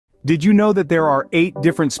Did you know that there are 8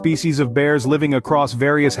 different species of bears living across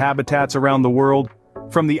various habitats around the world?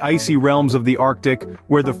 From the icy realms of the Arctic,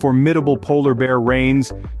 where the formidable polar bear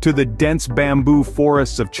reigns, to the dense bamboo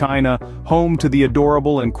forests of China, home to the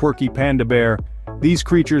adorable and quirky panda bear, these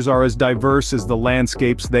creatures are as diverse as the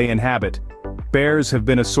landscapes they inhabit. Bears have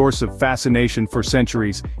been a source of fascination for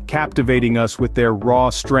centuries, captivating us with their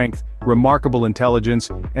raw strength, remarkable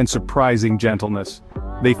intelligence, and surprising gentleness.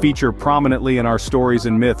 They feature prominently in our stories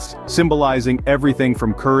and myths, symbolizing everything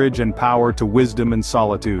from courage and power to wisdom and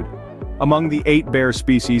solitude. Among the 8 bear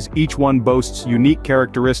species, each one boasts unique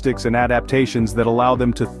characteristics and adaptations that allow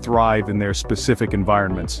them to thrive in their specific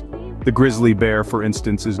environments. The grizzly bear, for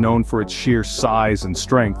instance, is known for its sheer size and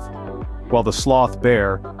strength, while the sloth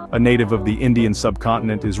bear, a native of the Indian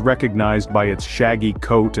subcontinent, is recognized by its shaggy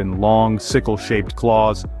coat and long, sickle-shaped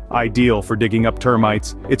claws, ideal for digging up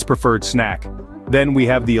termites, its preferred snack. Then we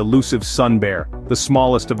have the elusive sun bear, the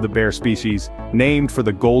smallest of the bear species, named for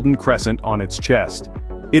the golden crescent on its chest.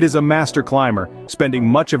 It is a master climber, spending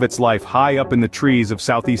much of its life high up in the trees of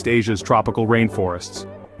Southeast Asia's tropical rainforests.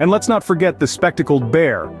 And let's not forget the spectacled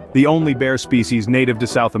bear, the only bear species native to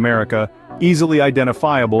South America, easily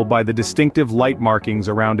identifiable by the distinctive light markings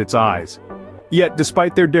around its eyes. Yet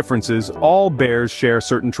despite their differences, all bears share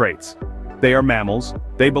certain traits. They are mammals,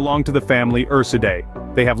 they belong to the family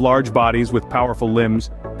Ursidae, they have large bodies with powerful limbs,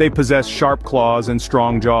 they possess sharp claws and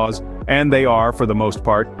strong jaws, and they are, for the most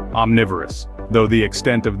part, omnivorous, though the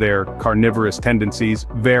extent of their carnivorous tendencies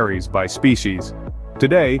varies by species.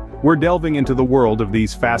 Today, we're delving into the world of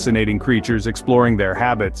these fascinating creatures, exploring their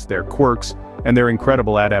habits, their quirks, and their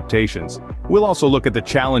incredible adaptations. We'll also look at the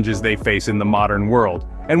challenges they face in the modern world,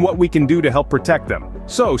 and what we can do to help protect them.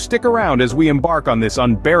 So stick around as we embark on this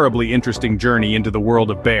unbearably interesting journey into the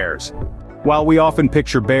world of bears. While we often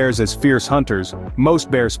picture bears as fierce hunters, most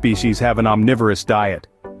bear species have an omnivorous diet.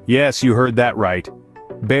 Yes, you heard that right.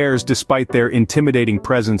 Bears, despite their intimidating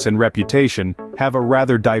presence and reputation, have a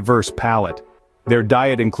rather diverse palate. Their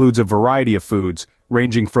diet includes a variety of foods,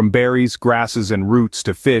 ranging from berries, grasses and roots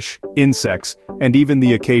to fish, insects, and even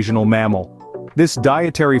the occasional mammal. This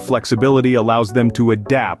dietary flexibility allows them to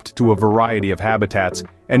adapt to a variety of habitats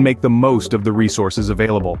and make the most of the resources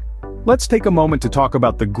available. Let's take a moment to talk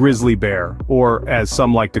about the grizzly bear, or as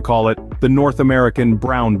some like to call it, the North American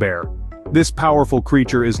brown bear. This powerful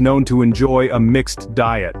creature is known to enjoy a mixed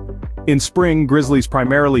diet. In spring, grizzlies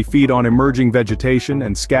primarily feed on emerging vegetation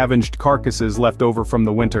and scavenged carcasses left over from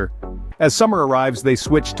the winter. As summer arrives, they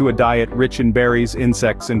switch to a diet rich in berries,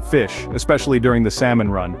 insects, and fish, especially during the salmon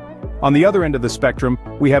run. On the other end of the spectrum,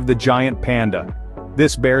 we have the giant panda.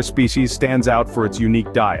 This bear species stands out for its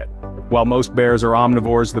unique diet. While most bears are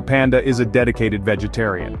omnivores, the panda is a dedicated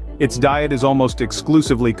vegetarian. Its diet is almost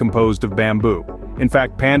exclusively composed of bamboo. In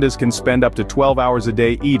fact, pandas can spend up to 12 hours a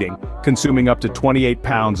day eating, consuming up to 28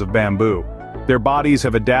 pounds of bamboo. Their bodies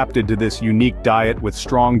have adapted to this unique diet with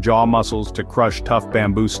strong jaw muscles to crush tough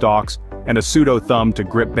bamboo stalks, and a pseudo-thumb to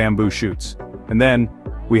grip bamboo shoots. And then,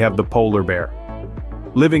 we have the polar bear.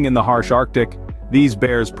 Living in the harsh Arctic, these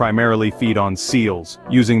bears primarily feed on seals,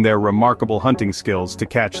 using their remarkable hunting skills to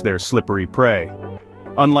catch their slippery prey.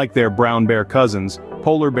 Unlike their brown bear cousins,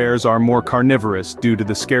 polar bears are more carnivorous due to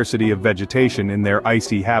the scarcity of vegetation in their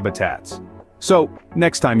icy habitats. So,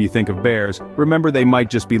 next time you think of bears, remember they might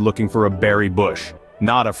just be looking for a berry bush,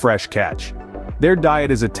 not a fresh catch. Their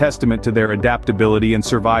diet is a testament to their adaptability and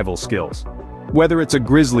survival skills. Whether it's a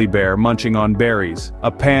grizzly bear munching on berries, a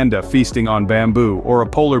panda feasting on bamboo, or a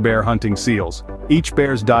polar bear hunting seals, each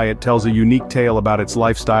bear's diet tells a unique tale about its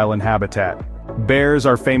lifestyle and habitat. Bears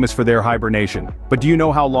are famous for their hibernation, but do you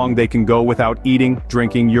know how long they can go without eating,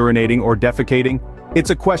 drinking, urinating, or defecating? It's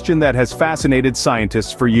a question that has fascinated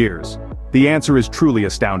scientists for years. The answer is truly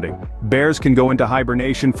astounding. Bears can go into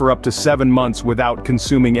hibernation for up to 7 months without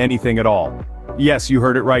consuming anything at all. Yes, you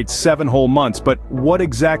heard it right, 7 whole months, but what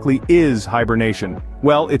exactly is hibernation?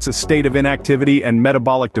 Well, it's a state of inactivity and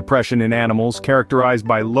metabolic depression in animals characterized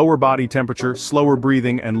by lower body temperature, slower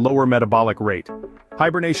breathing, and lower metabolic rate.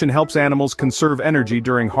 Hibernation helps animals conserve energy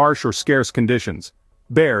during harsh or scarce conditions.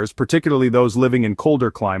 Bears, particularly those living in colder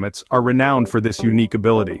climates, are renowned for this unique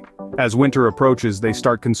ability. As winter approaches, they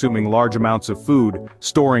start consuming large amounts of food,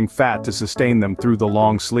 storing fat to sustain them through the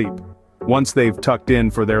long sleep. Once they've tucked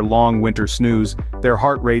in for their long winter snooze, their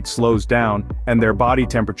heart rate slows down, and their body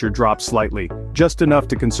temperature drops slightly, just enough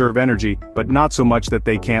to conserve energy, but not so much that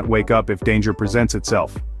they can't wake up if danger presents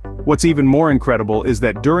itself. What's even more incredible is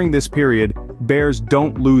that during this period, bears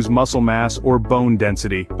don't lose muscle mass or bone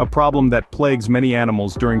density, a problem that plagues many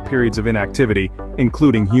animals during periods of inactivity,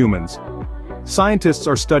 including humans. Scientists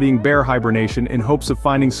are studying bear hibernation in hopes of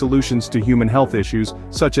finding solutions to human health issues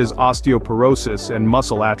such as osteoporosis and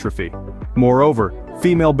muscle atrophy. Moreover,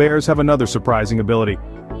 female bears have another surprising ability.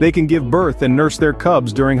 They can give birth and nurse their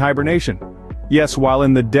cubs during hibernation. Yes, while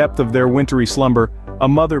in the depth of their wintry slumber, a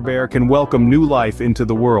mother bear can welcome new life into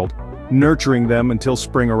the world, nurturing them until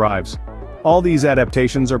spring arrives. All these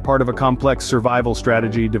adaptations are part of a complex survival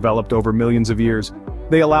strategy developed over millions of years.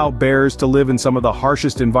 They allow bears to live in some of the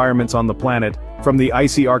harshest environments on the planet, from the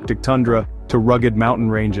icy Arctic tundra to rugged mountain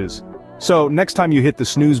ranges. So, next time you hit the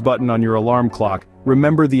snooze button on your alarm clock,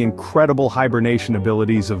 remember the incredible hibernation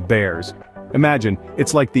abilities of bears. Imagine,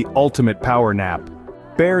 it's like the ultimate power nap.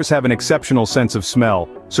 Bears have an exceptional sense of smell,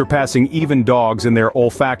 surpassing even dogs in their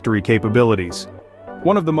olfactory capabilities.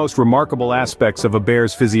 One of the most remarkable aspects of a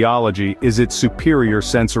bear's physiology is its superior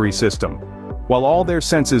sensory system. While all their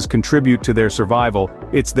senses contribute to their survival,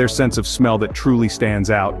 it's their sense of smell that truly stands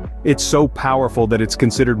out. It's so powerful that it's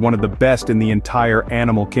considered one of the best in the entire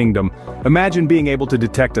animal kingdom. Imagine being able to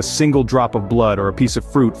detect a single drop of blood or a piece of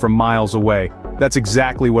fruit from miles away. That's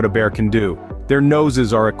exactly what a bear can do. Their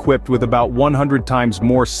noses are equipped with about 100 times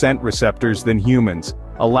more scent receptors than humans,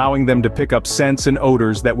 allowing them to pick up scents and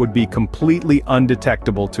odors that would be completely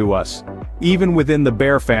undetectable to us. Even within the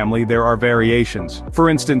bear family there are variations. For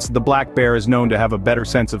instance, the black bear is known to have a better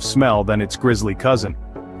sense of smell than its grizzly cousin.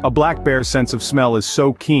 A black bear's sense of smell is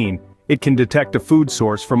so keen, it can detect a food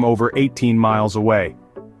source from over 18 miles away.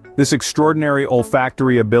 This extraordinary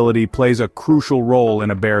olfactory ability plays a crucial role in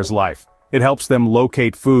a bear's life. It helps them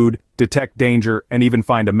locate food, detect danger, and even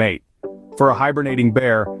find a mate. For a hibernating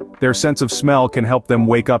bear, their sense of smell can help them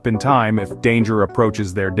wake up in time if danger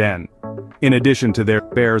approaches their den. In addition to their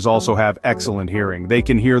bears also have excellent hearing. They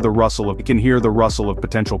can hear the rustle of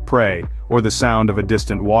potential prey, or the sound of a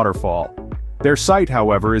distant waterfall. Their sight,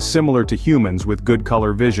 however, is similar to humans with good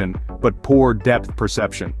color vision, but poor depth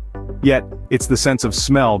perception. Yet, it's the sense of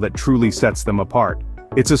smell that truly sets them apart.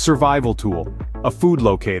 It's a survival tool, a food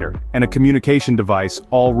locator, and a communication device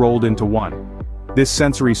all rolled into one. This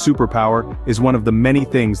sensory superpower is one of the many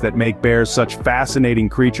things that make bears such fascinating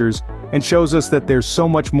creatures and shows us that there's so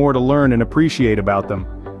much more to learn and appreciate about them.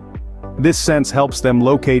 This sense helps them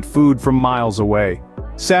locate food from miles away.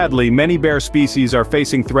 Sadly, many bear species are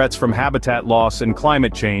facing threats from habitat loss and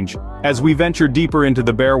climate change. As we venture deeper into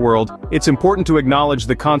the bear world, it's important to acknowledge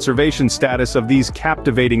the conservation status of these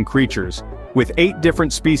captivating creatures. With 8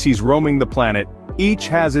 different species roaming the planet, each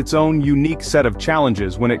has its own unique set of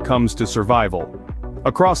challenges when it comes to survival.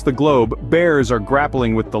 Across the globe, bears are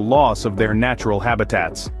grappling with the loss of their natural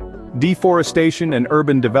habitats. Deforestation and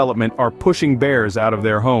urban development are pushing bears out of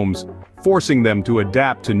their homes, forcing them to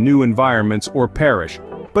adapt to new environments or perish.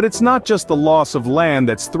 But it's not just the loss of land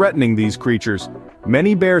that's threatening these creatures.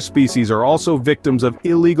 Many bear species are also victims of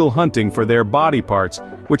illegal hunting for their body parts,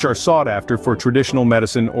 which are sought after for traditional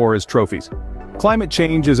medicine or as trophies. Climate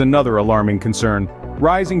change is another alarming concern.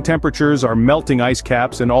 Rising temperatures are melting ice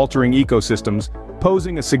caps and altering ecosystems,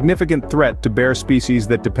 posing a significant threat to bear species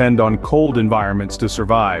that depend on cold environments to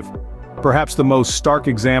survive. Perhaps the most stark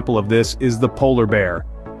example of this is the polar bear.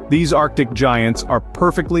 These Arctic giants are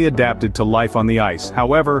perfectly adapted to life on the ice.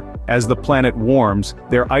 However, as the planet warms,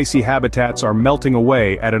 their icy habitats are melting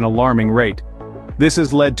away at an alarming rate. This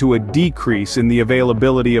has led to a decrease in the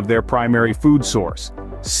availability of their primary food source,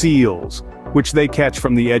 seals, which they catch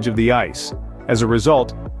from the edge of the ice. As a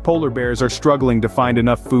result, polar bears are struggling to find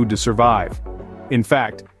enough food to survive. In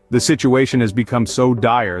fact, the situation has become so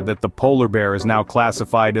dire that the polar bear is now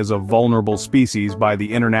classified as a vulnerable species by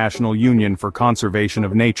the International Union for Conservation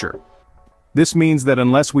of Nature. This means that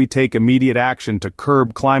unless we take immediate action to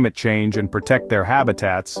curb climate change and protect their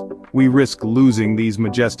habitats, we risk losing these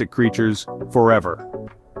majestic creatures forever.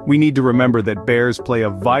 We need to remember that bears play a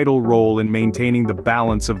vital role in maintaining the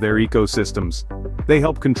balance of their ecosystems. They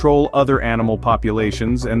help control other animal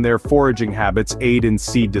populations, and their foraging habits aid in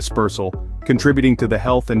seed dispersal, contributing to the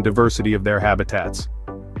health and diversity of their habitats.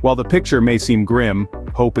 While the picture may seem grim,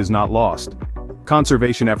 hope is not lost.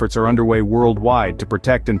 Conservation efforts are underway worldwide to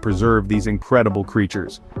protect and preserve these incredible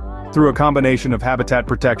creatures. Through a combination of habitat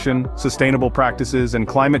protection, sustainable practices, and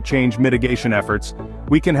climate change mitigation efforts,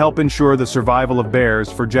 we can help ensure the survival of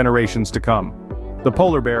bears for generations to come. The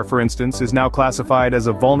polar bear, for instance, is now classified as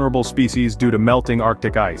a vulnerable species due to melting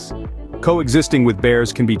Arctic ice. Coexisting with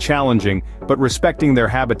bears can be challenging, but respecting their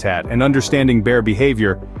habitat and understanding bear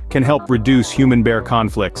behavior can help reduce human-bear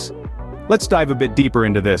conflicts. Let's dive a bit deeper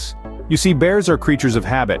into this. You see, bears are creatures of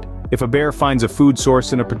habit. If a bear finds a food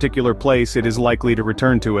source in a particular place, it is likely to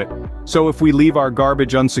return to it. So if we leave our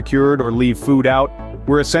garbage unsecured or leave food out,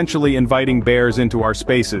 we're essentially inviting bears into our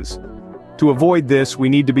spaces. To avoid this, we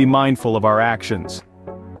need to be mindful of our actions.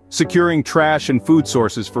 Securing trash and food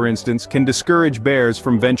sources, for instance, can discourage bears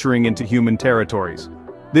from venturing into human territories.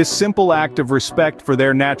 This simple act of respect for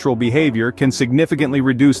their natural behavior can significantly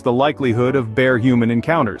reduce the likelihood of bear-human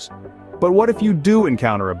encounters. But what if you do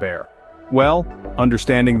encounter a bear? Well,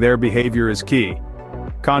 understanding their behavior is key.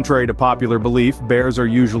 Contrary to popular belief, bears are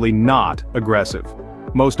usually not aggressive.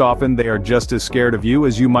 Most often they are just as scared of you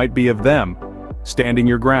as you might be of them. Standing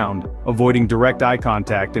your ground, avoiding direct eye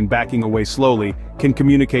contact and backing away slowly can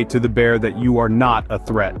communicate to the bear that you are not a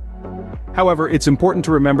threat. However, it's important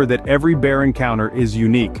to remember that every bear encounter is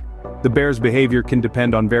unique. The bear's behavior can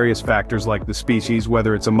depend on various factors like the species,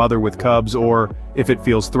 whether it's a mother with cubs or if it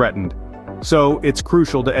feels threatened. So, it's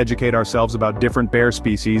crucial to educate ourselves about different bear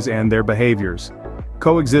species and their behaviors.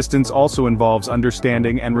 Coexistence also involves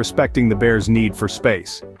understanding and respecting the bear's need for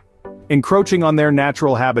space. Encroaching on their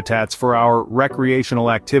natural habitats for our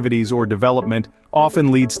recreational activities or development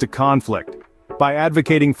often leads to conflict. By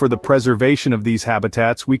advocating for the preservation of these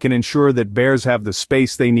habitats, we can ensure that bears have the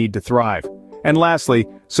space they need to thrive. And lastly,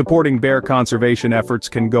 supporting bear conservation efforts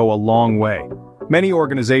can go a long way. Many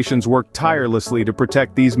organizations work tirelessly to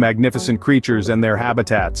protect these magnificent creatures and their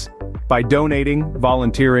habitats. By donating,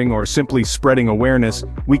 volunteering, or simply spreading awareness,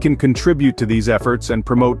 we can contribute to these efforts and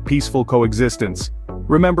promote peaceful coexistence.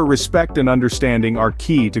 Remember, respect and understanding are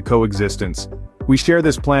key to coexistence. We share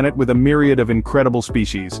this planet with a myriad of incredible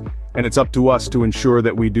species, and it's up to us to ensure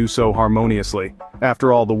that we do so harmoniously.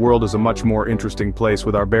 After all, the world is a much more interesting place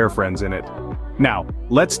with our bear friends in it. Now,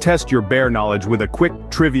 let's test your bear knowledge with a quick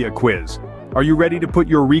trivia quiz. Are you ready to put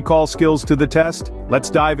your recall skills to the test? Let's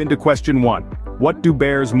dive into question 1. What do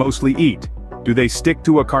bears mostly eat? Do they stick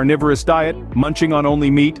to a carnivorous diet, munching on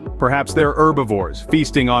only meat? Perhaps they're herbivores,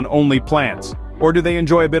 feasting on only plants. Or do they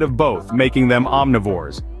enjoy a bit of both, making them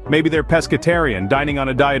omnivores? Maybe they're pescatarian, dining on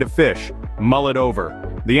a diet of fish. Mull it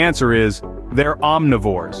over. The answer is, they're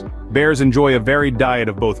omnivores. Bears enjoy a varied diet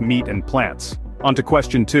of both meat and plants. On to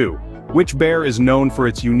question 2. Which bear is known for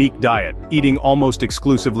its unique diet, eating almost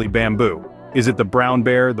exclusively bamboo? Is it the brown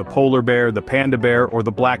bear, the polar bear, the panda bear, or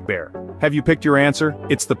the black bear? Have you picked your answer?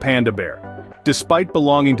 It's the panda bear. Despite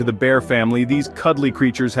belonging to the bear family, these cuddly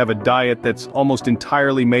creatures have a diet that's almost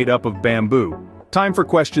entirely made up of bamboo. Time for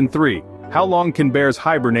question 3. How long can bears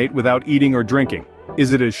hibernate without eating or drinking?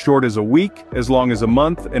 Is it as short as a week, as long as a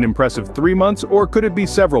month, an impressive 3 months, or could it be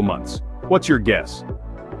several months? What's your guess?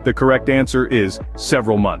 The correct answer is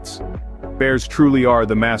several months. Bears truly are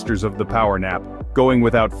the masters of the power nap, going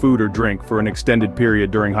without food or drink for an extended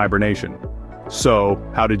period during hibernation. So,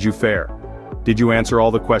 how did you fare? Did you answer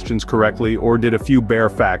all the questions correctly, or did a few bear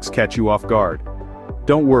facts catch you off guard?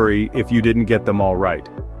 Don't worry if you didn't get them all right.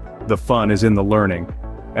 The fun is in the learning,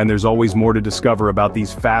 and there's always more to discover about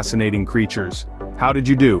these fascinating creatures. How did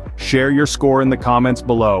you do? Share your score in the comments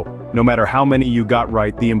below. No matter how many you got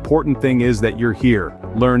right, the important thing is that you're here,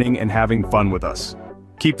 learning and having fun with us.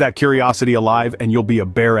 Keep that curiosity alive and you'll be a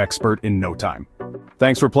bear expert in no time.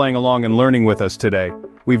 Thanks for playing along and learning with us today.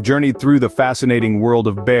 We've journeyed through the fascinating world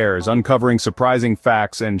of bears, uncovering surprising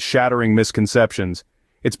facts and shattering misconceptions.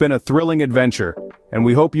 It's been a thrilling adventure, and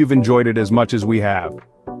we hope you've enjoyed it as much as we have.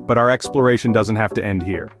 But our exploration doesn't have to end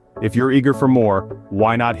here. If you're eager for more,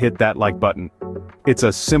 why not hit that like button? It's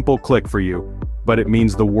a simple click for you, but it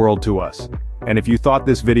means the world to us. And if you thought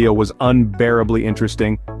this video was unbearably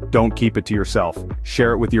interesting, don't keep it to yourself.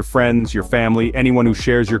 Share it with your friends, your family, anyone who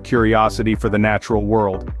shares your curiosity for the natural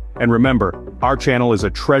world. And remember, our channel is a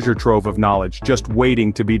treasure trove of knowledge just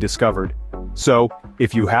waiting to be discovered. So,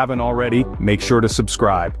 if you haven't already, make sure to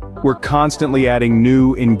subscribe. We're constantly adding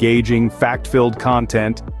new, engaging, fact-filled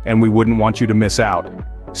content, and we wouldn't want you to miss out.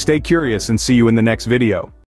 Stay curious and see you in the next video.